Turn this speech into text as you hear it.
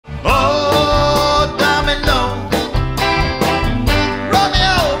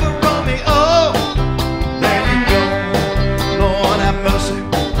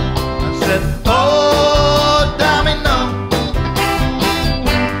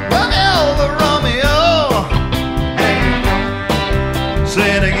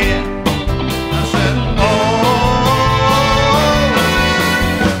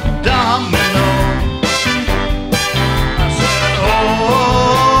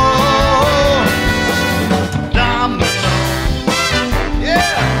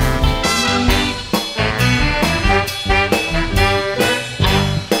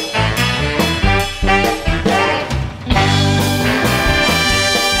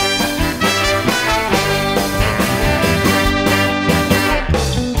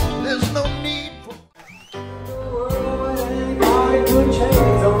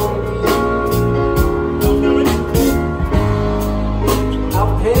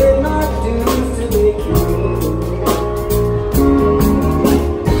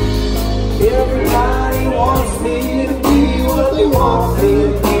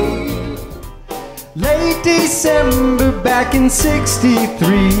back in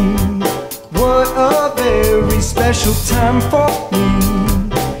 '63. What a very special time for me,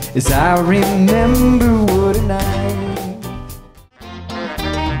 as I remember what a night.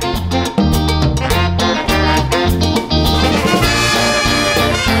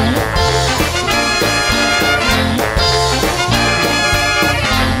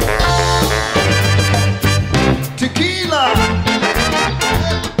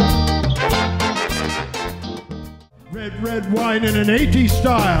 Red wine in an 80s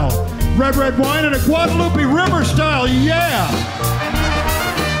style. Red wine in a Guadalupe River style, yeah!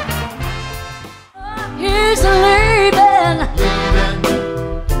 He's leaving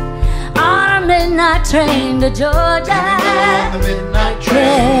on a midnight train to Georgia. On the midnight train.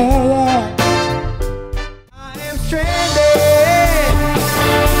 Yeah. I am stranded,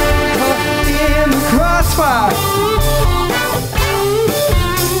 caught in the crossfire.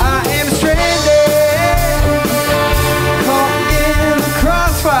 I am stranded, caught in the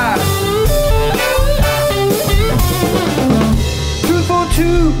crossfire. 2 for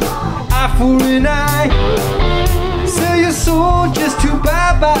 2, eye for an eye. Sell your soul just to buy.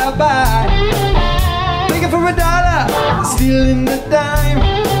 Begging for $1, stealing the dime.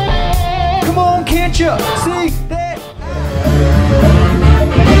 Come on, can't you see that?